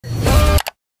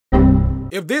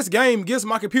If this game gives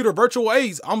my computer virtual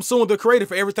aids, I'm suing the creator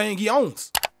for everything he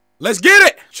owns. Let's get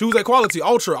it! Choose a quality,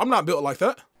 ultra. I'm not built like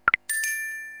that.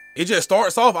 It just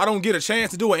starts off, I don't get a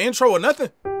chance to do an intro or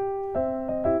nothing.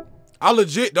 I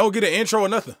legit don't get an intro or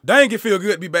nothing. Dang, it feel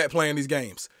good to be back playing these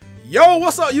games. Yo,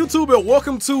 what's up, YouTube, and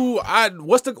welcome to,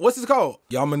 what's this called?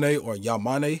 Yamane or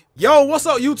Yamane? Yo, what's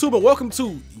up, YouTube, and welcome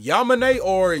to Yamane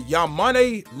or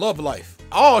Yamane Love Life.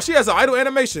 Oh, she has an idle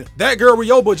animation. That girl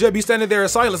Ryoba just be standing there in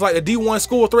silence like the D1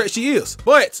 school threat she is.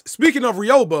 But speaking of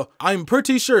Ryoba, I'm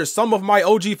pretty sure some of my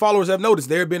OG followers have noticed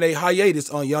there have been a hiatus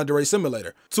on Yandere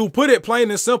Simulator. To put it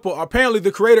plain and simple, apparently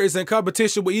the creator is in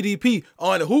competition with EDP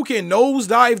on who can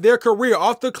nosedive their career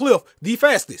off the cliff the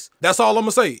fastest. That's all I'm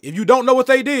gonna say. If you don't know what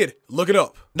they did, look it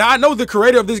up. Now, I know the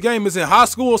creator of this game is in high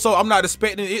school, so I'm not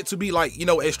expecting it to be like, you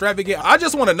know, extravagant. I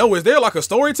just want to know, is there like a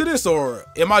story to this, or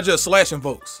am I just slashing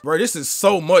folks? Bro, this is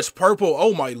so much purple.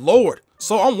 Oh my lord.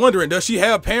 So I'm wondering, does she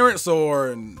have parents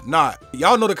or not?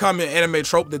 Y'all know the common anime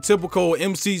trope, the typical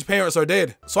MC's parents are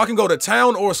dead. So I can go to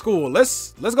town or school.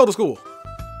 Let's go to school.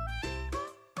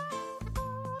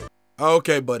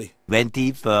 Okay, buddy.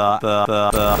 24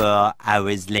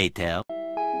 hours later.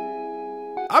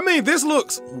 I mean, this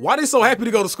looks, why they so happy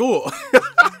to go to school?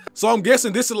 So I'm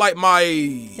guessing this is like my...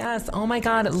 Yes, oh my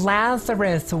god,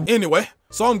 Lazarus. Anyway,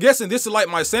 so I'm guessing this is like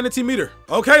my sanity meter.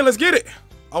 Okay, let's get it.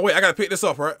 Oh wait, I gotta pick this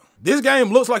up, right? This game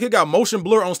looks like it got motion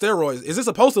blur on steroids. Is it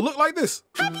supposed to look like this?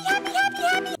 Happy, happy, happy,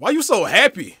 happy. Why you so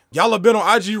happy? Y'all have been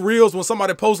on IG Reels when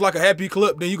somebody posts like a happy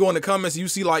clip, then you go in the comments and you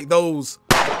see like those...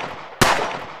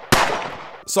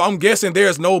 So I'm guessing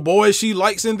there's no boys she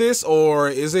likes in this, or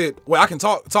is it, well, I can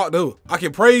talk to her. I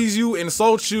can praise you,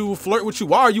 insult you, flirt with you.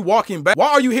 Why are you walking back?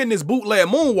 Why are you hitting this bootleg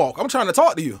moonwalk? I'm trying to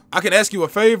talk to you. I can ask you a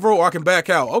favor or I can back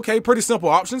out. Okay, pretty simple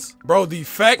options. Bro, the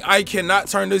fact I cannot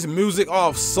turn this music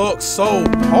off sucks so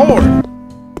hard.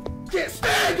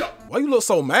 Why you look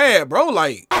so mad, bro?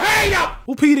 Like,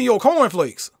 who peed in your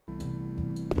cornflakes?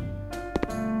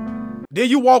 Then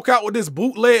you walk out with this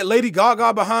bootleg Lady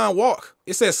Gaga behind walk.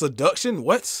 It says seduction,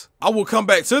 what? I will come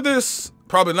back to this,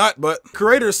 probably not, but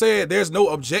creator said there's no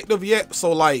objective yet.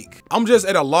 So like, I'm just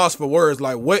at a loss for words.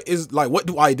 Like what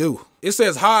do I do? It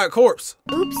says hide corpse.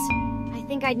 Oops, I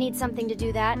think I'd need something to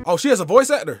do that. Oh, she has a voice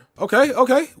actor. Okay,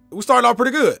 okay. We starting off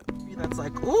pretty good. That's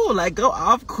like, ooh, like go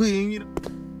off queen. You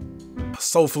know?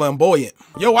 So flamboyant.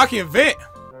 Yo, I can vent.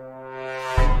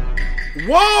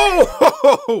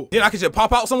 Whoa! Then I can just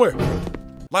pop out somewhere.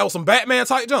 Like with some Batman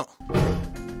type jump.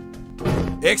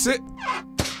 Exit.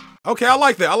 Okay, I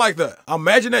like that. I like that.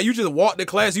 Imagine that you just walk to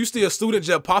class, you still a student,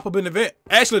 just pop up in the vent.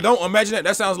 Actually, don't imagine that.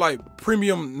 That sounds like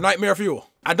premium nightmare fuel.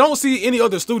 I don't see any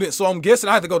other students, so I'm guessing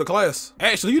I have to go to class.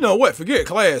 Actually, you know what? Forget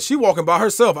class. She walking by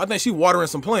herself. I think she watering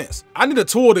some plants. I need a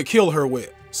tool to kill her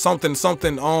with. Something,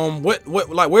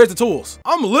 like, where's the tools?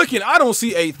 I'm looking, I don't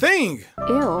see a thing.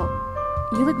 Ew.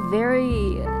 You look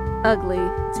very ugly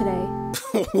today.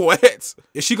 What?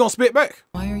 Is she gonna spit back?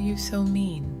 Why are you so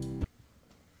mean?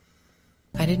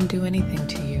 I didn't do anything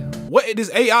to you. What is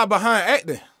this AI behind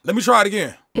acting? Let me try it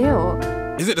again. Ew.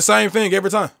 Is it the same thing every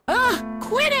time?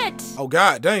 Quit it! Oh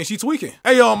god, dang, she tweaking.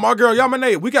 Hey, my girl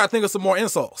Yamane, we gotta think of some more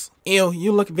insults. Ew,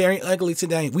 you look very ugly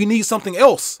today. We need something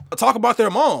else. Talk about their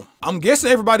mom. I'm guessing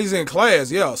everybody's in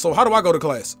class, yeah. So how do I go to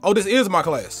class? Oh, this is my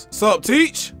class. Sup,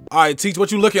 teach? All right, teach,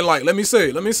 what you looking like? Let me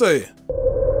see, let me see.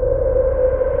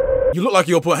 You look like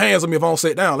you'll put hands on me if I don't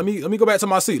sit down. Let me go back to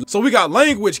my seat. So we got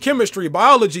language, chemistry,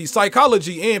 biology,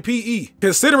 psychology, and PE.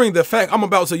 Considering the fact I'm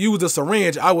about to use the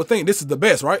syringe, I would think this is the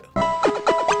best, right?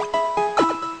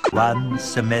 1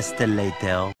 semester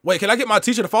later. Wait, can I get my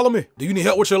teacher to follow me? Do you need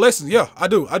help with your lessons? Yeah, I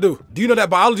do. Do you know that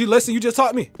biology lesson you just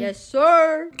taught me? Yes,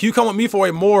 sir. Can you come with me for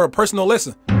a more personal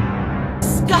lesson?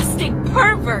 Disgusting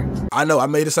pervert! I know, I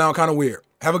made it sound kind of weird.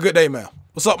 Have a good day, man.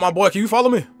 What's up, my boy? Can you follow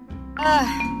me?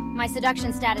 My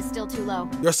seduction stat is still too low.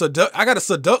 Your I got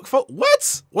a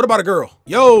what? What about a girl?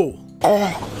 Yo.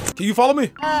 Can you follow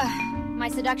me? My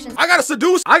seduction. I gotta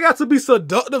seduce. I got to be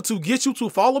seductive to get you to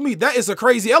follow me. That is a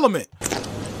crazy element.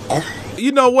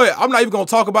 You know what? I'm not even gonna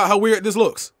talk about how weird this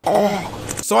looks.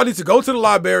 So I need to go to the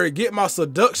library, get my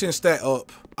seduction stat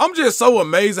up. I'm just so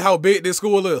amazed at how big this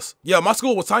school is. Yeah, my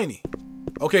school was tiny.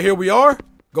 Okay, here we are.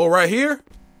 Go right here.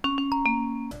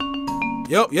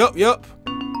 Yep.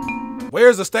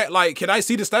 Where's the stat? Like, can I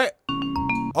see the stat?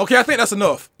 Okay, I think that's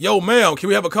enough. Yo, ma'am, can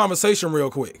we have a conversation real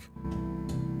quick?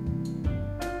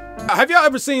 Have y'all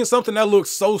ever seen something that looks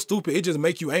so stupid, it just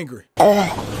make you angry?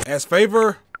 As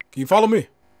favor, can you follow me?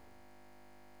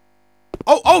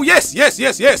 Oh, yes. Is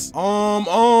this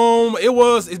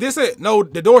it? No,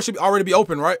 the door should already be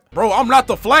open, right? Bro, I'm not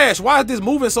the Flash. Why is this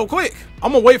moving so quick?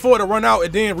 I'm gonna wait for it to run out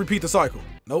and then repeat the cycle.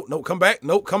 Nope, nope, come back.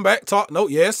 Nope, come back. Talk. No,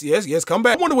 yes, yes, yes, come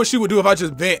back. I wonder what she would do if I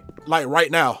just vent, like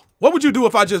right now. What would you do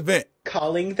if I just vent?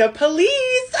 Calling the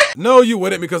police. No, you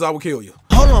wouldn't, because I would kill you.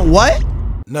 Hold on, what?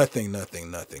 Nothing,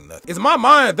 nothing, nothing, nothing. Is my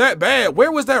mind that bad?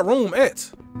 Where was that room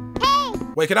at?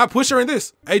 Wait, can I push her in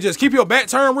this? Hey, just keep your back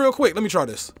turned real quick. Let me try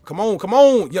this. Come on, come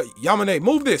on. Yamane,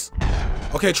 move this.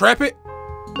 Okay, trap it.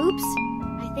 Oops.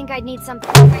 I think I'd need something.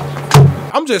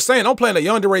 I'm just saying, I'm playing a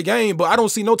Yandere game, but I don't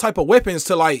see no type of weapons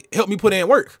to like help me put in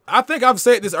work. I think I've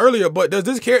said this earlier, but does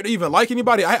this character even like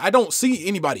anybody? I don't see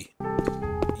anybody.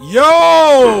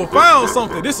 Yo, found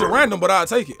something. This is random, but I'll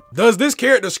take it. Does this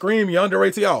character scream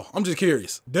Yandere to y'all? I'm just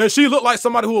curious. Does she look like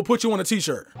somebody who will put you on a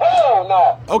t-shirt? Hell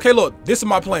no. Okay, look, this is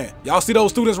my plan. Y'all see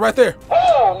those students right there?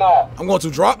 Hell no. I'm going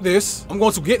to drop this. I'm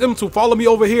going to get them to follow me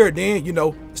over here. Then, you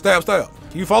know, stab, stab.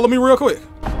 Can you follow me real quick?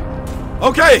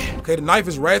 Okay. Okay, the knife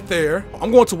is right there.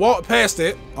 I'm going to walk past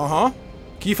it.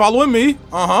 Keep following me.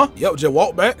 Yep, just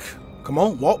walk back. Come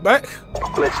on, walk back.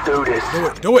 Let's do this. Do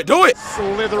it, do it, do it.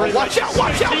 Slithering. Watch out,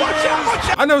 watch out, watch out, watch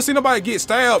out. I never seen nobody get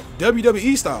stabbed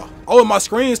WWE style. Oh, and my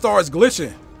screen starts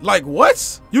glitching. Like,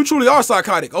 what? You truly are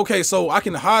psychotic. Okay, so I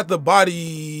can hide the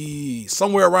body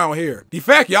somewhere around here. The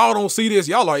fact y'all don't see this,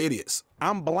 y'all are idiots.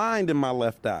 I'm blind in my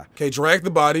left eye. Okay, drag the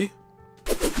body.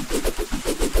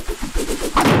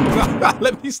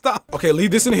 Let me stop. Okay,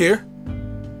 leave this in here.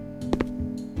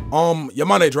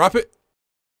 Yamane, drop it.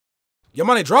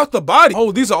 Yamane, drop the body.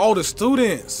 Oh, these are all the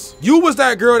students. You was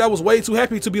that girl that was way too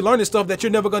happy to be learning stuff that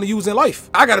you're never gonna use in life.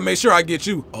 I gotta make sure I get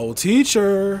you. Oh,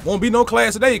 teacher. Won't be no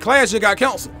class today. Class just got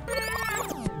canceled.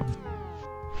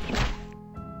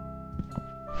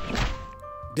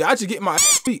 Did I just get my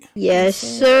feet? Yes,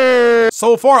 sir.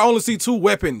 So far, I only see 2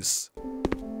 weapons.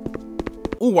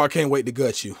 Ooh, I can't wait to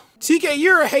gut you. TK,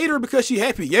 you're a hater because she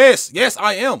happy. Yes, yes,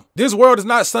 I am. This world is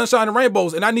not sunshine and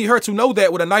rainbows, and I need her to know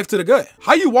that with a knife to the gut.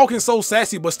 How you walking so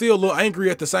sassy but still a little angry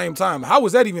at the same time? How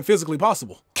is that even physically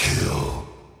possible?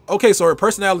 Okay, so her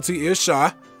personality is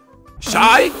shy.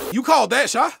 Shy? You call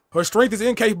that shy? Her strength is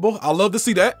incapable. I love to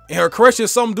see that. And her crush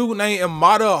is some dude named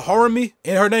Imada Harumi,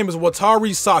 and her name is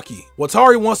Watari Saki.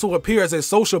 Watari wants to appear as a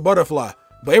social butterfly,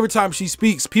 but every time she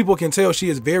speaks, people can tell she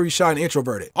is very shy and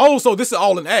introverted. Oh, so this is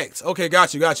all an act. Okay,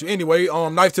 got you, got you. Anyway,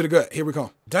 knife to the gut. Here we come.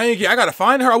 Dang it, I gotta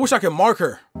find her. I wish I could mark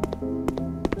her.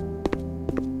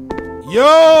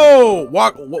 Yo,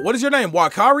 what is your name?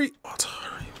 Wakari?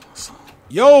 Watari, what's up?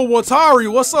 Yo,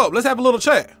 Watari, what's up? Let's have a little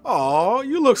chat. Aw,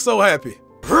 you look so happy.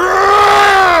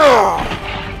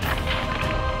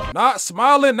 Not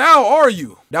smiling now, are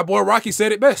you? That boy Rocky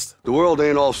said it best. The world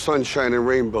ain't all sunshine and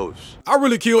rainbows. I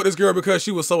really killed this girl because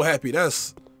she was so happy.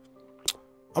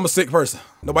 I'm a sick person.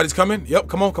 Nobody's coming? Yep,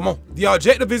 come on, come on. The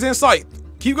objective is in sight.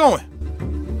 Keep going.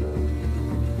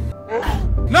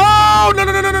 No, no,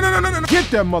 no, no, no, no, no, no, no.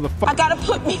 Get that motherfucker. I gotta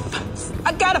put me first.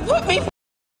 I gotta put me first.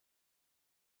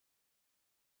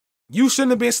 You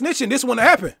shouldn't have been snitching. This wouldn't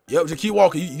happen. Yep, just keep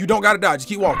walking. You don't gotta die. Just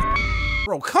keep walking.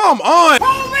 Bro, come on.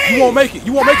 Police! You won't make it.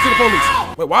 You won't make it to the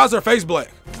police. Wait, why is her face black?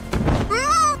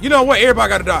 You know what? Everybody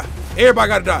gotta die. Everybody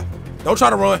gotta die. Don't try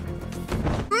to run.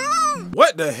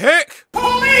 What the heck?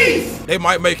 Police! They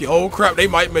might make it. Oh crap, they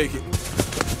might make it.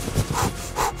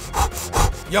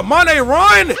 Yamane,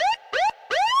 run!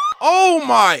 Oh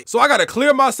my. So I gotta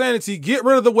clear my sanity, get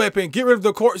rid of the weapon, get rid of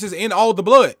the corpses and all the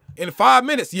blood. In 5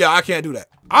 minutes? Yeah, I can't do that.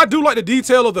 I do like the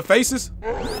detail of the faces.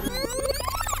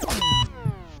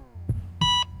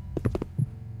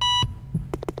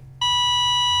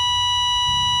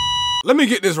 Let me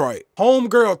get this right.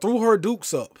 Homegirl threw her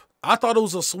dukes up. I thought it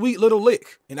was a sweet little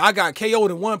lick, and I got KO'd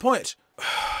in 1 punch.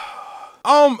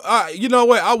 You know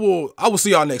what? I will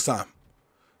see y'all next time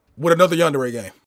with another Yandere game.